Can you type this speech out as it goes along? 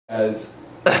As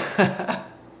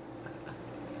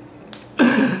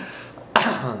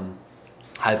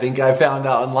I think I found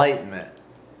out enlightenment.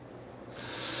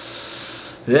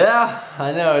 Yeah,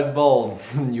 I know, it's bold.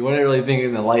 You wouldn't really think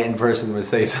an enlightened person would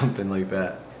say something like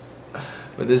that.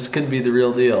 But this could be the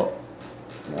real deal.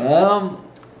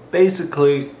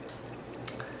 Basically,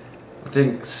 I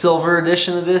think silver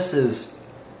edition of this is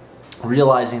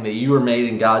realizing that you were made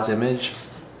in God's image.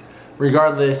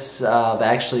 Regardless of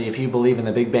actually if you believe in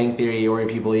the Big Bang Theory or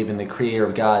if you believe in the creator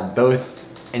of God, both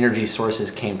energy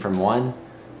sources came from one,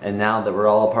 and now that we're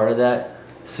all a part of that,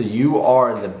 so you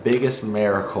are the biggest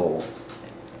miracle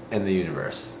in the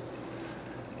universe.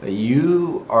 That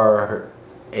you are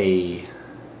a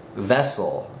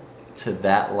vessel to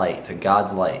that light, to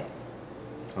God's light.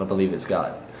 I believe it's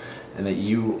God. And that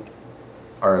you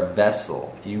are a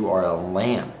vessel, you are a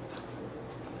lamp,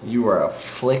 you are a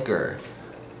flicker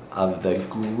of the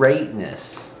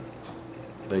greatness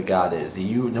that God is.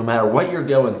 You, no matter what you're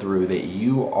going through, that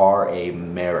you are a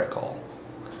miracle.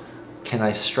 Can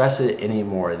I stress it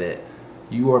anymore that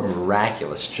you are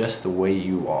miraculous just the way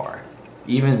you are?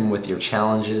 Even with your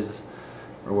challenges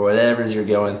or whatever you're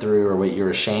going through or what you're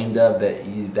ashamed of,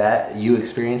 that you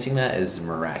experiencing that is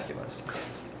miraculous.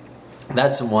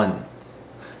 That's one.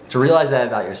 To realize that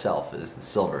about yourself is the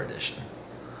silver edition.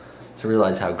 To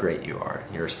realize how great you are,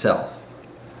 yourself.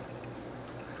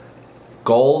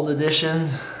 Gold edition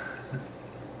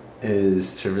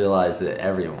is to realize that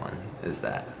everyone is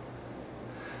that.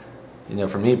 You know,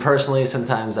 for me personally,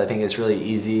 sometimes I think it's really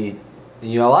easy.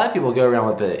 You know, a lot of people go around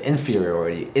with the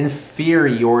inferiority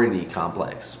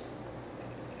complex.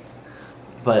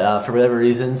 But for whatever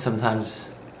reason,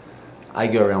 sometimes I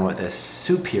go around with a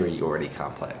superiority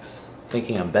complex,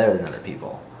 thinking I'm better than other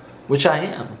people, which I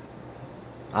am.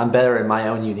 I'm better in my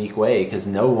own unique way because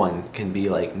no one can be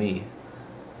like me.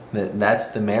 That's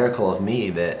the miracle of me,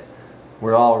 that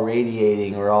we're all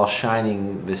radiating, we're all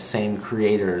shining the same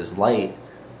creator's light,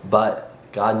 but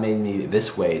God made me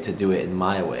this way to do it in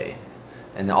my way.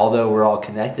 And although we're all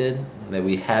connected, that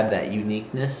we have that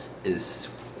uniqueness is,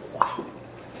 wow,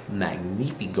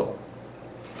 magnifico.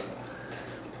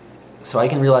 So I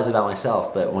can realize about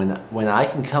myself, but when I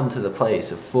can come to the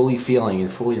place of fully feeling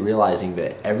and fully realizing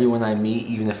that everyone I meet,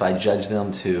 even if I judge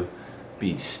them to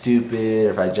be stupid,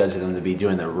 or if I judge them to be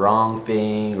doing the wrong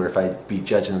thing, or if I be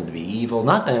judging them to be evil.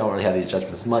 Not that I don't really have these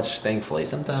judgments much, thankfully.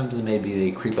 Sometimes maybe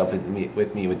they creep up with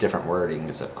me with different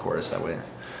wordings, of course.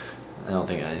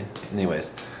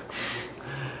 Anyways.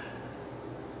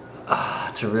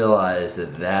 To realize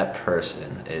that that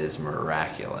person is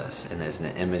miraculous and is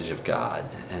an image of God,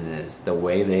 and is the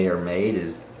way they are made,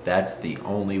 that's the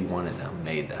only one of them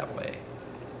made that way.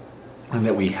 And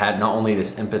that we had not only this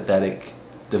empathetic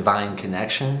divine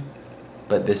connection,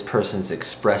 but this person's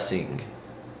expressing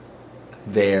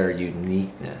their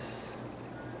uniqueness,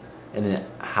 and then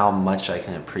how much I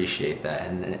can appreciate that.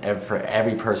 And for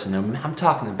every person, I'm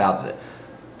talking about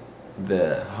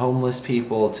the homeless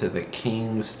people, to the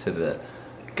kings, to the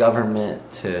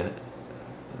government, to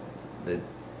the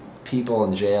people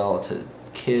in jail, to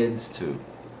kids, to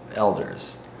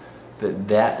elders,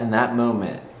 that in that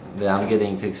moment that I'm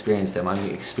getting to experience them, I'm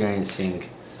experiencing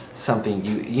something.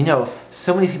 You know,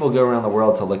 so many people go around the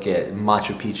world to look at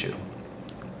Machu Picchu,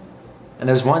 and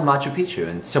there's one Machu Picchu,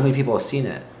 and so many people have seen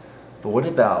it. But what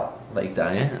about like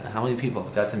Diana? How many people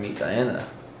have got to meet Diana?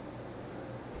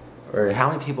 Or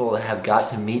how many people have got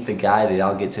to meet the guy that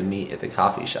I'll get to meet at the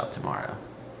coffee shop tomorrow?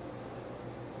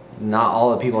 Not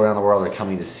all the people around the world are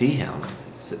coming to see him.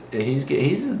 He's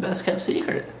the best kept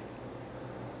secret.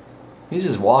 He's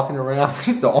just walking around.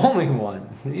 He's the only one.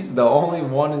 He's the only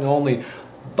one and only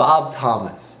Bob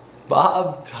Thomas.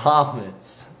 Bob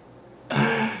Thomas.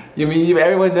 You mean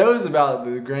everyone knows about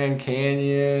the Grand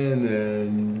Canyon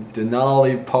and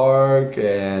Denali Park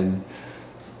and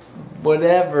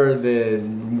whatever the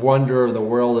wonder of the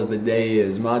world of the day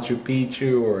is, Machu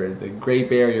Picchu or the Great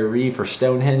Barrier Reef or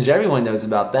Stonehenge. Everyone knows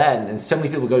about that, and so many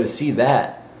people go to see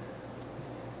that.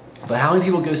 But how many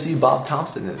people go see Bob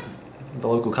Thompson at the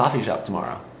local coffee shop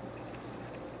tomorrow?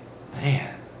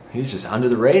 Man, he's just under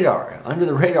the radar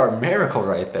miracle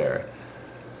right there.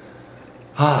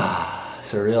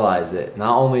 So realize that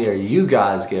not only are you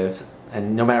God's gift,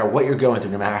 and no matter what you're going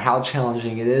through, no matter how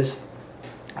challenging it is,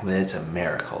 that it's a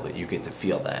miracle that you get to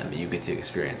feel that and that you get to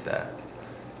experience that.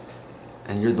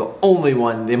 And you're the only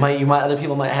one. Other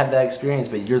people might have that experience,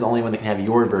 but you're the only one that can have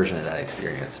your version of that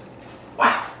experience.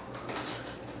 Wow.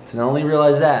 To not only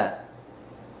realize that,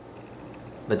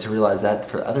 but to realize that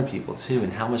for other people too,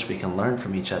 and how much we can learn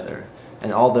from each other.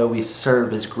 And although we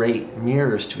serve as great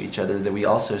mirrors to each other, that we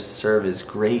also serve as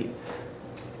great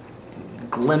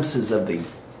glimpses of the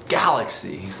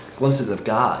galaxy, glimpses of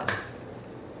God.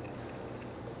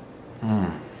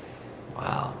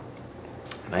 Wow.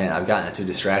 Man, I've gotten too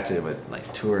distracted with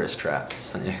like tourist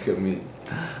traps. And you can meet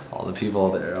all the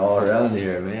people that are all around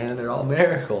here, man. They're all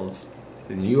miracles.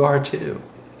 And you are too.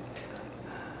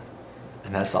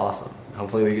 And that's awesome.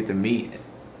 Hopefully we get to meet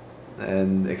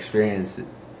and experience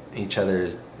each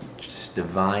other's just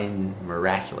divine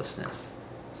miraculousness.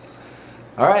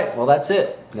 All right, well that's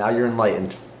it. Now you're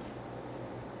enlightened.